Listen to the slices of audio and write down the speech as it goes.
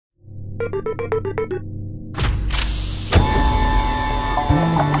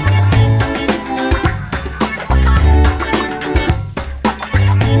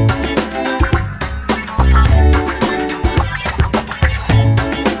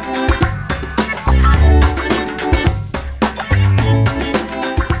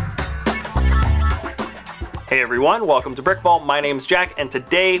everyone, welcome to BrickVault. My name's Jack, and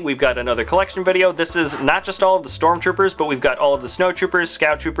today we've got another collection video. This is not just all of the Stormtroopers, but we've got all of the Snowtroopers,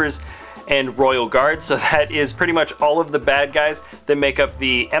 Scout Troopers, and Royal Guard. So that is pretty much all of the bad guys that make up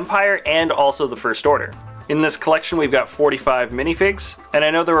the Empire and also the First Order. In this collection we've got 45 minifigs, and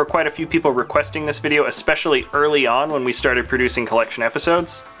I know there were quite a few people requesting this video, especially early on when we started producing collection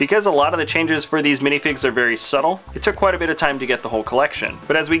episodes. Because a lot of the changes for these minifigs are very subtle, it took quite a bit of time to get the whole collection.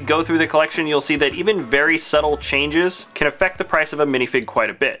 But as we go through the collection, you'll see that even very subtle changes can affect the price of a minifig quite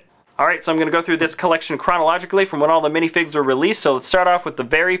a bit. Alright, so I'm going to go through this collection chronologically from when all the minifigs were released, so let's start off with the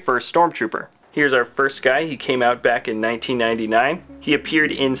very first Stormtrooper. Here's our first guy. He came out back in 1999. He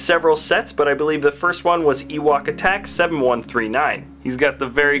appeared in several sets, but I believe the first one was Ewok Attack 7139. He's got the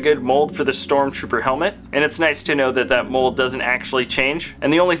very good mold for the Stormtrooper helmet, and it's nice to know that that mold doesn't actually change.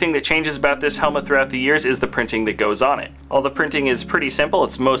 And the only thing that changes about this helmet throughout the years is the printing that goes on it. All the printing is pretty simple.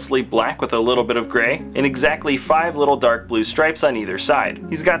 It's mostly black with a little bit of gray, and exactly 5 little dark blue stripes on either side.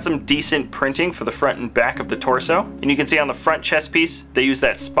 He's got some decent printing for the front and back of the torso, and you can see on the front chest piece, they use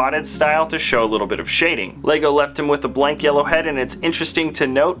that spotted style to show a little bit of shading. Lego left him with a blank yellow head, and it's interesting to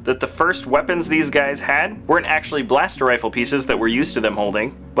note that the first weapons these guys had weren't actually blaster rifle pieces that we're used to them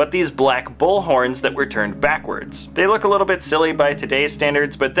holding, but these black bull horns that were turned backwards. They look a little bit silly by today's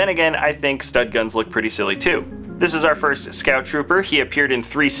standards, but then again, I think stud guns look pretty silly too. This is our first Scout Trooper. He appeared in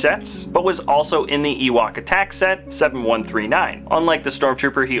 3 sets, but was also in the Ewok Attack set 7139. Unlike the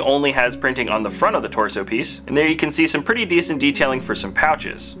Stormtrooper, he only has printing on the front of the torso piece, and there you can see some pretty decent detailing for some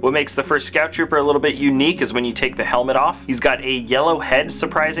pouches. What makes the first Scout Trooper a little bit unique is when you take the helmet off, he's got a yellow head,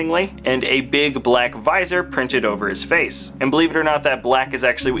 surprisingly, and a big black visor printed over his face. And believe it or not, that black is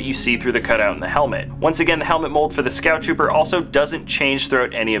actually what you see through the cutout in the helmet. Once again, the helmet mold for the Scout Trooper also doesn't change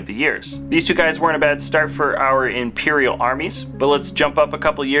throughout any of the years. These two guys weren't a bad start for our Imperial armies, but let's jump up a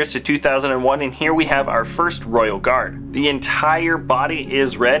couple years to 2001, and here we have our first Royal Guard. The entire body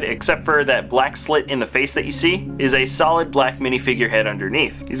is red, except for that black slit in the face that you see is a solid black minifigure head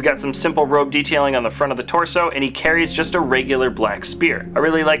underneath. He's got some simple robe detailing on the front of the torso, and he carries just a regular black spear. I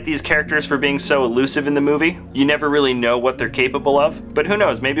really like these characters for being so elusive in the movie. You never really know what they're capable of, but who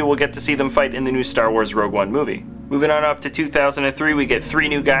knows, maybe we'll get to see them fight in the new Star Wars Rogue One movie. Moving on up to 2003, we get 3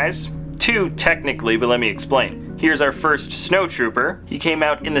 new guys. 2 technically, but let me explain. Here's our first Snowtrooper. He came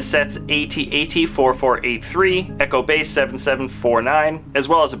out in the sets AT-AT 4483, Echo Base 7749, as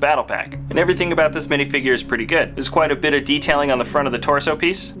well as a battle pack. And everything about this minifigure is pretty good. There's quite a bit of detailing on the front of the torso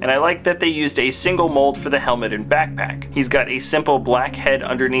piece, and I like that they used a single mold for the helmet and backpack. He's got a simple black head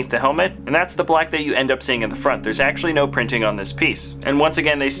underneath the helmet, and that's the black that you end up seeing in the front. There's actually no printing on this piece. And once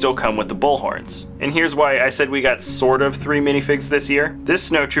again, they still come with the bull horns. And here's why I said we got sort of 3 minifigs this year. This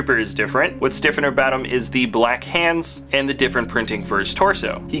Snowtrooper is different. What's different about him is the black hands and the different printing for his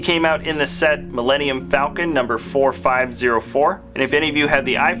torso. He came out in the set Millennium Falcon number 4504, and if any of you had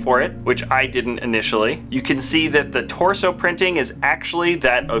the eye for it, which I didn't initially, you can see that the torso printing is actually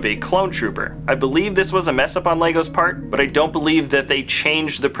that of a clone trooper. I believe this was a mess up on Lego's part, but I don't believe that they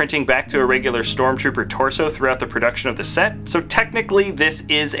changed the printing back to a regular Stormtrooper torso throughout the production of the set, so technically this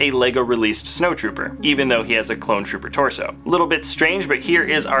is a Lego released Snowtrooper, even though he has a clone trooper torso. A little bit strange, but here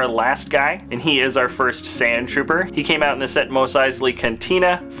is our last guy, and he is our first Sand Trooper. He came out in the set Mos Eisley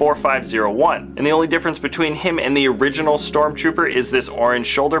Cantina 4501, and the only difference between him and the original Stormtrooper is this orange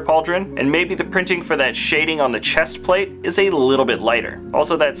shoulder pauldron, and maybe the printing for that shading on the chest plate is a little bit lighter.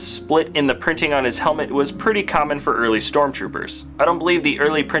 Also, that split in the printing on his helmet was pretty common for early Stormtroopers. I don't believe the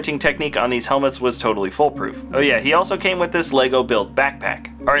early printing technique on these helmets was totally foolproof. Oh yeah, he also came with this Lego built backpack.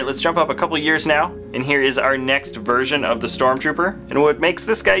 Alright, let's jump up a couple years now, and here is our next version of the Stormtrooper, and what makes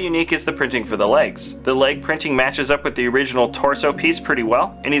this guy unique is the printing for the legs. The leg printing matches up with the original torso piece pretty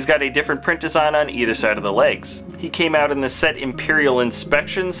well, and he's got a different print design on either side of the legs. He came out in the set Imperial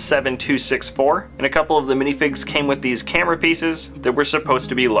Inspection 7264, and a couple of the minifigs came with these camera pieces that were supposed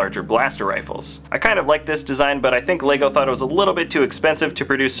to be larger blaster rifles. I kind of like this design, but I think Lego thought it was a little bit too expensive to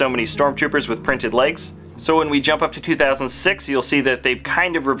produce so many Stormtroopers with printed legs. So when we jump up to 2006, you'll see that they've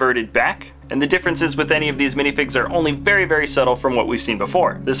kind of reverted back, and the differences with any of these minifigs are only very, very subtle from what we've seen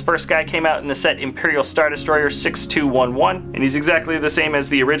before. This first guy came out in the set Imperial Star Destroyer 6211, and he's exactly the same as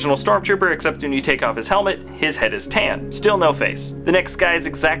the original Stormtrooper, except when you take off his helmet, his head is tan. Still no face. The next guy is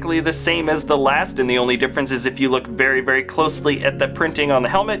exactly the same as the last, and the only difference is if you look very, very closely at the printing on the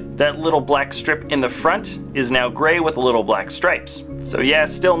helmet, that little black strip in the front is now gray with little black stripes. So yeah,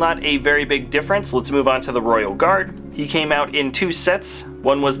 still not a very big difference. Let's move on to the Royal Guard. He came out in 2 sets.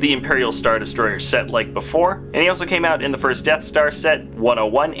 One was the Imperial Star Destroyer set like before, and he also came out in the first Death Star set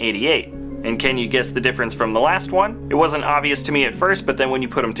 10188. And can you guess the difference from the last one? It wasn't obvious to me at first, but then when you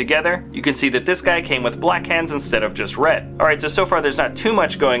put them together, you can see that this guy came with black hands instead of just red. Alright, so far there's not too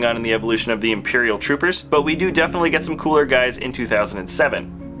much going on in the evolution of the Imperial Troopers, but we do definitely get some cooler guys in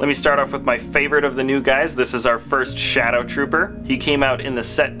 2007. Let me start off with my favorite of the new guys. This is our first Shadow Trooper. He came out in the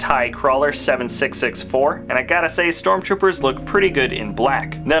set TIE Crawler 7664, and I gotta say, Stormtroopers look pretty good in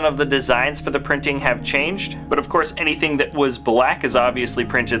black. None of the designs for the printing have changed, but of course anything that was black is obviously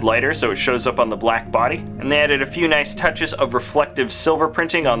printed lighter, so it shows up on the black body. And they added a few nice touches of reflective silver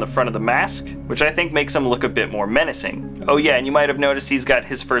printing on the front of the mask, which I think makes him look a bit more menacing. Oh yeah, and you might have noticed he's got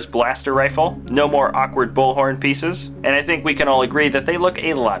his first blaster rifle. No more awkward bullhorn pieces, and I think we can all agree that they look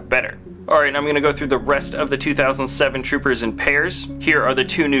a lot better. Alright, I'm going to go through the rest of the 2007 Troopers in pairs. Here are the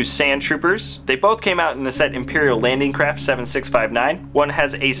two new Sand Troopers. They both came out in the set Imperial Landing Craft 7659. One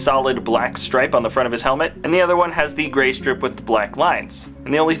has a solid black stripe on the front of his helmet, and the other one has the gray strip with the black lines.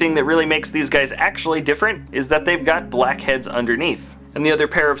 And the only thing that really makes these guys actually different is that they've got black heads underneath. And the other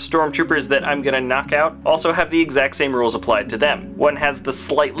pair of Stormtroopers that I'm gonna knock out also have the exact same rules applied to them. One has the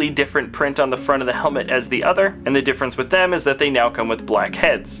slightly different print on the front of the helmet as the other, and the difference with them is that they now come with black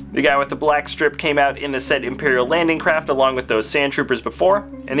heads. The guy with the black strip came out in the set Imperial Landing Craft along with those Sand Troopers before,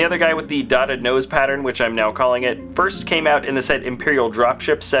 and the other guy with the dotted nose pattern, which I'm now calling it, first came out in the set Imperial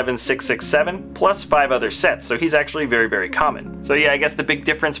Dropship 7667, plus 5 other sets, so he's actually very common. So yeah, I guess the big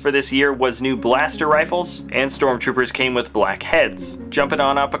difference for this year was new blaster rifles, and Stormtroopers came with black heads. Jumping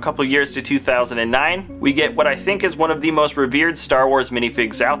on up a couple years to 2009, we get what I think is one of the most revered Star Wars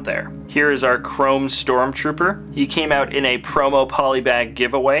minifigs out there. Here is our Chrome Stormtrooper. He came out in a promo polybag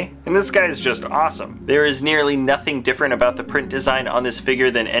giveaway, and this guy is just awesome. There is nearly nothing different about the print design on this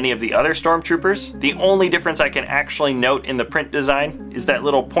figure than any of the other Stormtroopers. The only difference I can actually note in the print design is that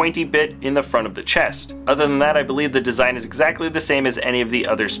little pointy bit in the front of the chest. Other than that, I believe the design is exactly the same as any of the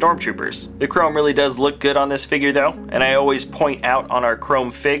other Stormtroopers. The chrome really does look good on this figure though, and I always point out on our chrome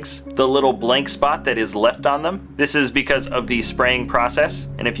figs the little blank spot that is left on them. This is because of the spraying process,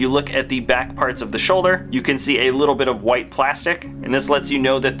 and if you look at the back parts of the shoulder, you can see a little bit of white plastic, and this lets you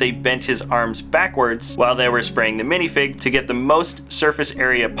know that they bent his arms backwards while they were spraying the minifig to get the most surface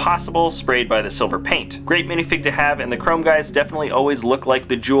area possible sprayed by the silver paint. Great minifig to have, and the chrome guys definitely always look like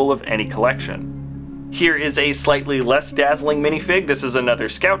the jewel of any collection. Here is a slightly less dazzling minifig. This is another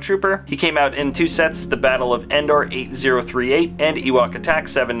Scout Trooper. He came out in 2 sets, the Battle of Endor 8038 and Ewok Attack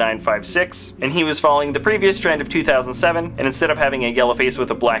 7956, and he was following the previous trend of 2007, and instead of having a yellow face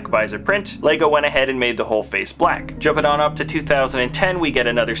with a black visor print, LEGO went ahead and made the whole face black. Jumping on up to 2010, we get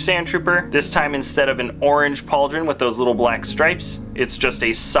another Sand Trooper. This time, instead of an orange pauldron with those little black stripes, it's just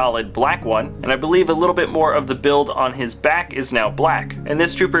a solid black one, and I believe a little bit more of the build on his back is now black. And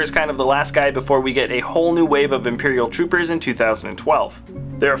this trooper is kind of the last guy before we get a whole new wave of Imperial Troopers in 2012.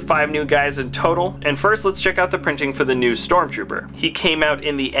 There are 5 new guys in total, and first let's check out the printing for the new Stormtrooper. He came out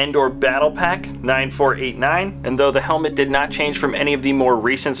in the Endor Battle Pack 9489, and though the helmet did not change from any of the more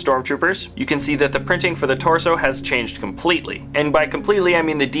recent Stormtroopers, you can see that the printing for the torso has changed completely. And by completely, I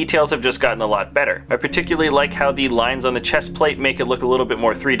mean the details have just gotten a lot better. I particularly like how the lines on the chest plate make it look a little bit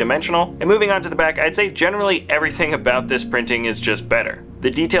more three-dimensional. And moving on to the back, I'd say generally everything about this printing is just better. The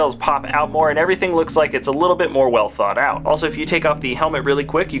details pop out more and everything looks like it's a little bit more well thought out. Also, if you take off the helmet really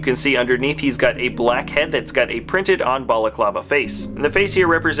quick, you can see underneath he's got a black head that's got a printed on balaclava face. And the face here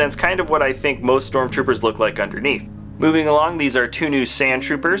represents kind of what I think most Stormtroopers look like underneath. Moving along, these are 2 new Sand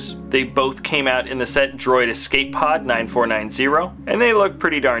Troopers. They both came out in the set Droid Escape Pod 9490, and they look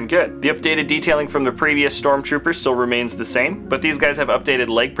pretty darn good. The updated detailing from the previous Stormtrooper still remains the same, but these guys have updated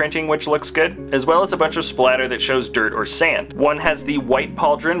leg printing which looks good, as well as a bunch of splatter that shows dirt or sand. One has the white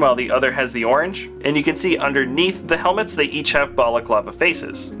pauldron while the other has the orange, and you can see underneath the helmets they each have balaclava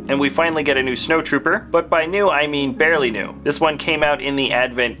faces. And we finally get a new Snowtrooper, but by new I mean barely new. This one came out in the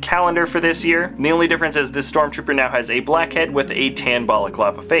Advent calendar for this year, and the only difference is this Stormtrooper now has a black head with a tan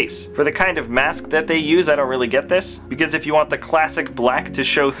balaclava face. For the kind of mask that they use, I don't really get this, because if you want the classic black to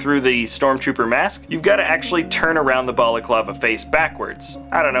show through the Stormtrooper mask, you've got to actually turn around the balaclava face backwards.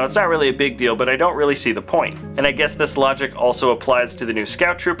 I don't know, it's not really a big deal, but I don't really see the point. And I guess this logic also applies to the new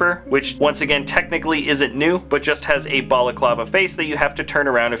Scout Trooper, which once again technically isn't new, but just has a balaclava face that you have to turn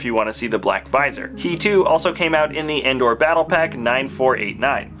around if you want to see the black visor. He too also came out in the Endor Battle Pack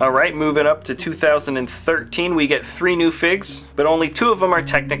 9489. Alright, moving up to 2013, we get 3 new figs, but only 2 of them are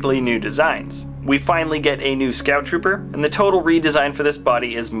technically new designs. We finally get a new Scout Trooper, and the total redesign for this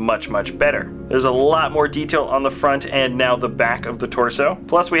body is much better. There's a lot more detail on the front and now the back of the torso,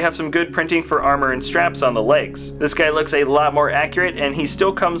 plus we have some good printing for armor and straps on the legs. This guy looks a lot more accurate, and he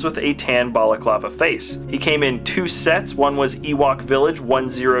still comes with a tan balaclava face. He came in 2 sets, one was Ewok Village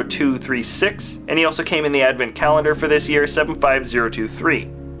 10236, and he also came in the advent calendar for this year 75023.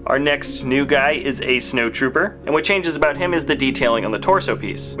 Our next new guy is a Snowtrooper, and what changes about him is the detailing on the torso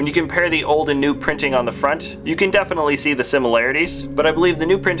piece. When you compare the old and new printing on the front, you can definitely see the similarities, but I believe the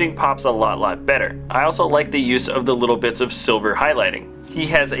new printing pops a lot better. I also like the use of the little bits of silver highlighting. He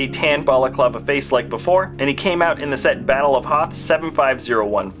has a tan balaclava face like before, and he came out in the set Battle of Hoth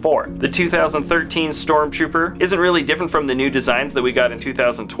 75014. The 2013 Stormtrooper isn't really different from the new designs that we got in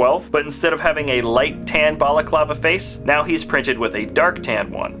 2012, but instead of having a light tan balaclava face, now he's printed with a dark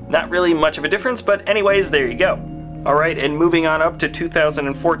tan one. Not really much of a difference, but anyways, there you go. Alright, and moving on up to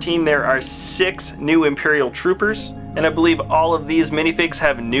 2014, there are 6 new Imperial Troopers, and I believe all of these minifigs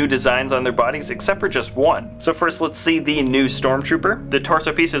have new designs on their bodies except for just one. So first let's see the new Stormtrooper. The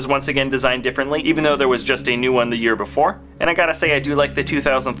torso piece is once again designed differently, even though there was just a new one the year before. And I gotta say I do like the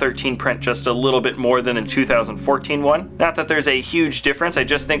 2013 print just a little bit more than the 2014 one. Not that there's a huge difference, I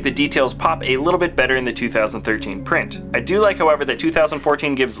just think the details pop a little bit better in the 2013 print. I do like, however, that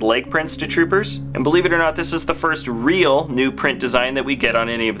 2014 gives leg prints to troopers, and believe it or not, this is the first real new print design that we get on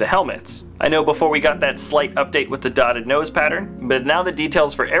any of the helmets. I know before we got that slight update with the dotted nose pattern, but now the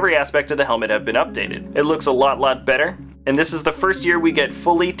details for every aspect of the helmet have been updated. It looks a lot better, and this is the first year we get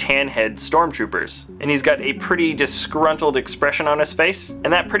fully tan-head Stormtroopers. And he's got a pretty disgruntled expression on his face,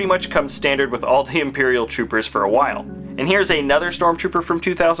 and that pretty much comes standard with all the Imperial Troopers for a while. And here's another Stormtrooper from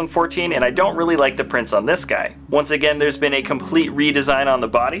 2014, and I don't really like the prints on this guy. Once again, there's been a complete redesign on the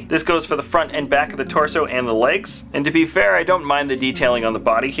body. This goes for the front and back of the torso and the legs. And to be fair, I don't mind the detailing on the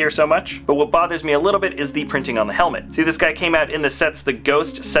body here so much, but what bothers me a little bit is the printing on the helmet. See, this guy came out in the sets the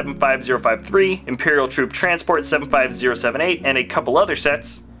Ghost 75053, Imperial Troop Transport 75078, and a couple other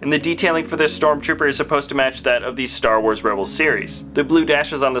sets. And the detailing for this Stormtrooper is supposed to match that of the Star Wars Rebels series. The blue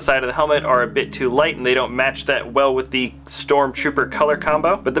dashes on the side of the helmet are a bit too light and they don't match that well with the Stormtrooper color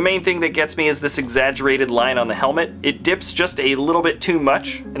combo, but the main thing that gets me is this exaggerated line on the helmet. It dips just a little bit too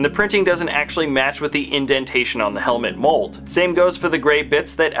much, and the printing doesn't actually match with the indentation on the helmet mold. Same goes for the gray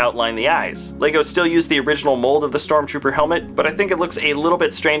bits that outline the eyes. LEGO still used the original mold of the Stormtrooper helmet, but I think it looks a little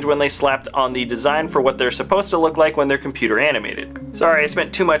bit strange when they slapped on the design for what they're supposed to look like when they're computer animated. Sorry, I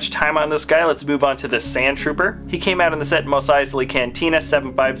spent too much time on this guy. Let's move on to the Sand Trooper. He came out in the set Mos Eisley Cantina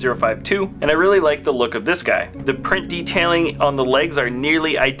 75052, and I really like the look of this guy. The print detailing on the legs are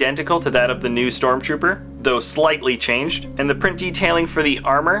nearly identical to that of the new Stormtrooper, though slightly changed, and the print detailing for the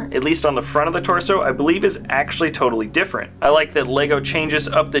armor, at least on the front of the torso, I believe is actually totally different. I like that LEGO changes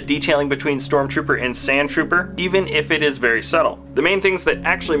up the detailing between Stormtrooper and Sand Trooper, even if it is very subtle. The main things that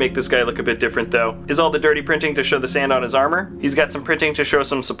actually make this guy look a bit different though, is all the dirty printing to show the sand on his armor, he's got some printing to show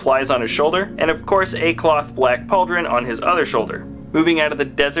some supplies on his shoulder, and of course a cloth black pauldron on his other shoulder. Moving out of the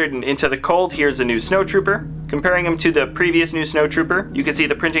desert and into the cold, here's a new Snowtrooper. Comparing him to the previous new Snowtrooper, you can see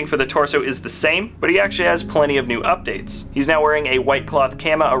the printing for the torso is the same, but he actually has plenty of new updates. He's now wearing a white cloth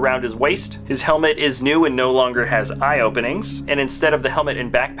cama around his waist, his helmet is new and no longer has eye openings, and instead of the helmet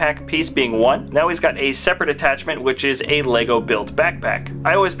and backpack piece being one, now he's got a separate attachment which is a LEGO built backpack.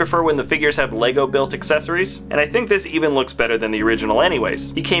 I always prefer when the figures have LEGO built accessories, and I think this even looks better than the original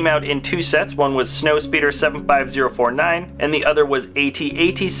anyways. He came out in 2 sets, one was Snowspeeder 75049, and the other was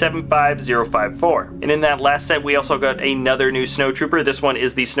AT-AT 75054. And in that last set we also got another new Snowtrooper. This one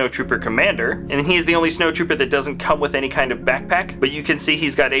is the Snowtrooper Commander, and he's the only Snowtrooper that doesn't come with any kind of backpack, but you can see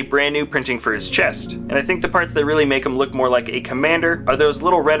he's got a brand new printing for his chest. And I think the parts that really make him look more like a Commander are those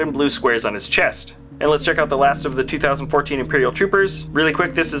little red and blue squares on his chest. And let's check out the last of the 2014 Imperial Troopers. Really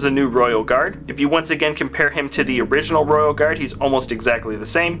quick, this is a new Royal Guard. If you once again compare him to the original Royal Guard, he's almost exactly the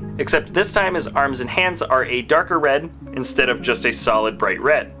same, except this time his arms and hands are a darker red instead of just a solid bright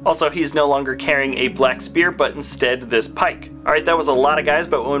red. Also, he's no longer carrying a black spear, but instead this pike. Alright, that was a lot of guys,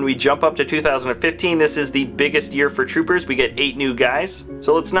 but when we jump up to 2015, this is the biggest year for troopers. We get 8 new guys.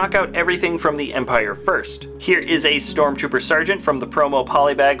 So let's knock out everything from the Empire first. Here is a Stormtrooper Sergeant from the promo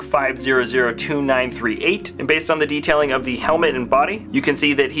polybag 500293. 938, and based on the detailing of the helmet and body, you can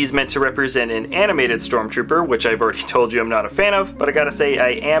see that he's meant to represent an animated Stormtrooper, which I've already told you I'm not a fan of, but I gotta say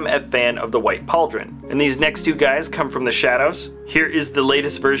I am a fan of the white pauldron. And these next two guys come from the Shadows. Here is the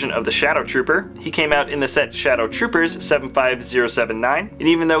latest version of the Shadow Trooper. He came out in the set Shadow Troopers 75079, and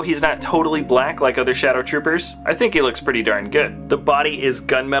even though he's not totally black like other Shadow Troopers, I think he looks pretty darn good. The body is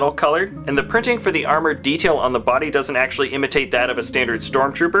gunmetal colored, and the printing for the armor detail on the body doesn't actually imitate that of a standard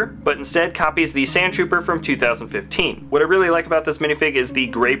Stormtrooper, but instead copies the Sand Trooper from 2015. What I really like about this minifig is the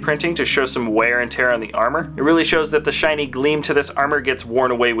gray printing to show some wear and tear on the armor. It really shows that the shiny gleam to this armor gets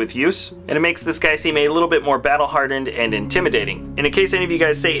worn away with use, and it makes this guy seem a little bit more battle hardened and intimidating. And in case any of you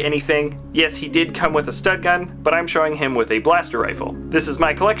guys say anything, yes, he did come with a stud gun, but I'm showing him with a blaster rifle. This is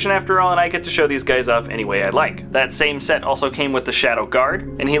my collection after all, and I get to show these guys off any way I like. That same set also came with the Shadow Guard,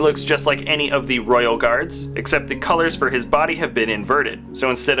 and he looks just like any of the Royal Guards, except the colors for his body have been inverted. So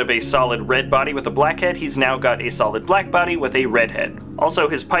instead of a solid red body with a black head, he's now got a solid black body with a red head. Also,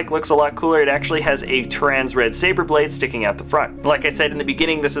 his pike looks a lot cooler. It actually has a trans red saber blade sticking out the front. Like I said in the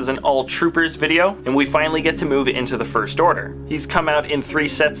beginning, this is an all troopers video, and we finally get to move into the First Order. He's come out in 3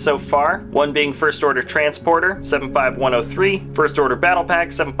 sets so far, one being First Order Transporter 75103, First Order Battle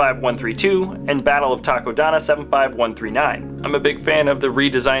Pack 75132, and Battle of Takodana 75139. I'm a big fan of the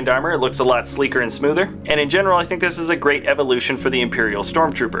redesigned armor. It looks a lot sleeker and smoother, and in general I think this is a great evolution for the Imperial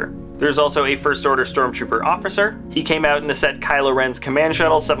Stormtrooper. There's also a First Order Stormtrooper Officer. He came out in the set Kylo Ren's Command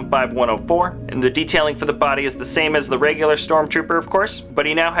Shuttle 75104, and the detailing for the body is the same as the regular Stormtrooper, of course, but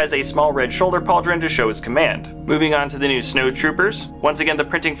he now has a small red shoulder pauldron to show his command. Moving on to the new Snow Troopers. Once again, the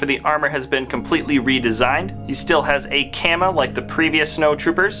printing for the armor has been completely redesigned. He still has a cama like the previous Snow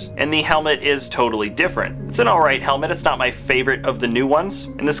Troopers, and the helmet is totally different. It's an alright helmet, it's not my favorite of the new ones,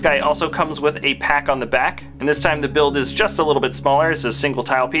 and this guy also comes with a pack on the back, and this time the build is just a little bit smaller. It's a single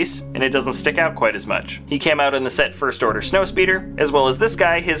tile piece, and it doesn't stick out quite as much. He came out in the set First Order Snowspeeder, as well as this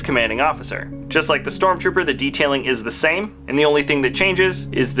guy, his commanding officer. Just like the Stormtrooper, the detailing is the same, and the only thing that changes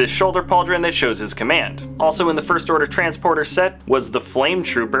is this shoulder pauldron that shows his command. Also in the First Order Transporter set was the Flame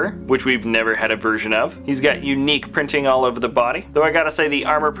Trooper, which we've never had a version of. He's got unique printing all over the body, though I gotta say the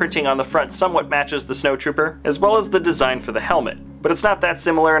armor printing on the front somewhat matches the Snow Trooper, as well as the design for the helmet. But it's not that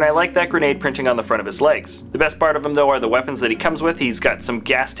similar, and I like that grenade printing on the front of his legs. The best part of him though are the weapons that he comes with. He's got some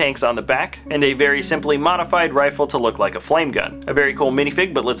gas tanks on the back, and a very simply modified rifle to look like a flame gun. A very cool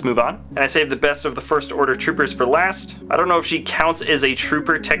minifig, but let's move on. And I saved the best of the First Order Troopers for last. I don't know if she counts as a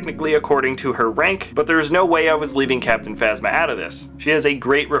trooper technically according to her rank, but there's no way I was leaving Captain Phasma out of this. She has a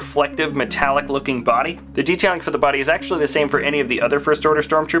great reflective metallic looking body. The detailing for the body is actually the same for any of the other First Order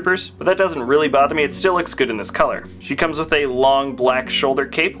Stormtroopers, but that doesn't really bother me. It still looks good in this color. She comes with a long black shoulder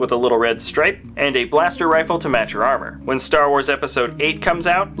cape with a little red stripe, and a blaster rifle to match her armor. When Star Wars Episode 8 comes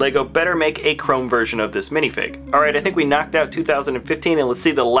out, LEGO better make a chrome version of this minifig. Alright, I think we knocked out 2015, and let's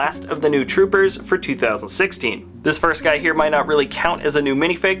see the last of the new troopers for 2016. This first guy here might not really count as a new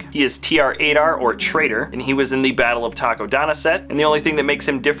minifig. He is TR-8R, or Traitor, and he was in the Battle of Takodana set, and the only thing that makes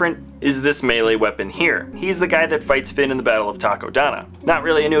him different is this melee weapon here. He's the guy that fights Finn in the Battle of Takodana. Not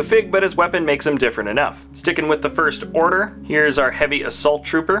really a new fig, but his weapon makes him different enough. Sticking with the First Order, here's our heavy assault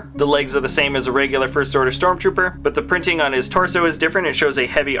trooper. The legs are the same as a regular First Order Stormtrooper, but the printing on his torso is different. It shows a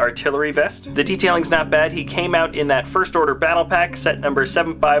heavy artillery vest. The detailing's not bad. He came out in that First Order Battle Pack, set number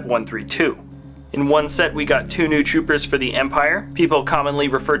 75132. In one set, we got 2 new troopers for the Empire. People commonly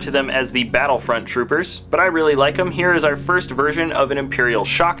refer to them as the Battlefront Troopers, but I really like them. Here is our first version of an Imperial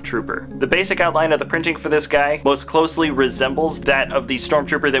Shock Trooper. The basic outline of the printing for this guy most closely resembles that of the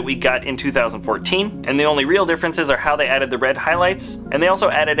Stormtrooper that we got in 2014, and the only real differences are how they added the red highlights, and they also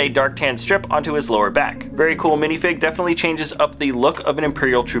added a dark tan strip onto his lower back. Very cool minifig, definitely changes up the look of an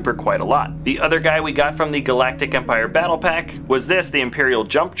Imperial Trooper quite a lot. The other guy we got from the Galactic Empire Battle Pack was this, the Imperial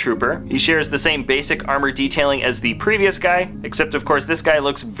Jump Trooper. He shares the same basic armor detailing as the previous guy, except of course this guy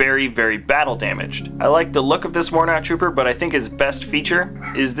looks very, very battle damaged. I like the look of this worn out trooper, but I think his best feature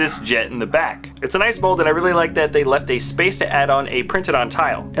is this jet in the back. It's a nice mold, and I really like that they left a space to add on a printed on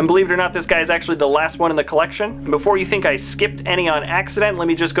tile. And believe it or not, this guy is actually the last one in the collection. And before you think I skipped any on accident, let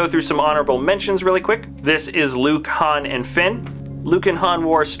me just go through some honorable mentions really quick. This is Luke, Han, and Finn. Luke and Han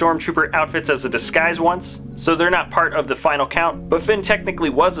wore Stormtrooper outfits as a disguise once, so they're not part of the final count, but Finn technically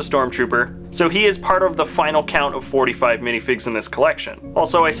was a Stormtrooper, so he is part of the final count of 45 minifigs in this collection.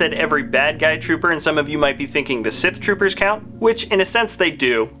 Also, I said every bad guy trooper, and some of you might be thinking the Sith troopers count, which in a sense they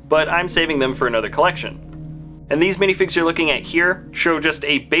do, but I'm saving them for another collection. And these minifigs you're looking at here show just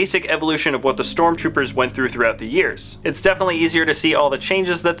a basic evolution of what the Stormtroopers went through throughout the years. It's definitely easier to see all the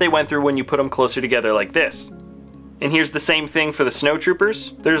changes that they went through when you put them closer together like this. And here's the same thing for the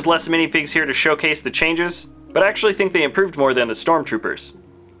Snowtroopers. There's less minifigs here to showcase the changes, but I actually think they improved more than the Stormtroopers.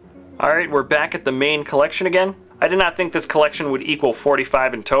 Alright, we're back at the main collection again. I did not think this collection would equal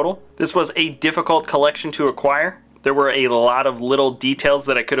 45 in total. This was a difficult collection to acquire. There were a lot of little details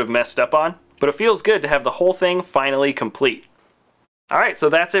that I could have messed up on, but it feels good to have the whole thing finally complete. Alright, so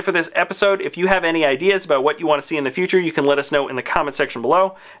that's it for this episode. If you have any ideas about what you want to see in the future, you can let us know in the comment section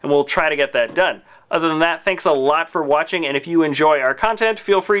below, and we'll try to get that done. Other than that, thanks a lot for watching, and if you enjoy our content,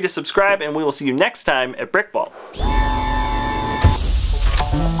 feel free to subscribe, and we will see you next time at BrickVault.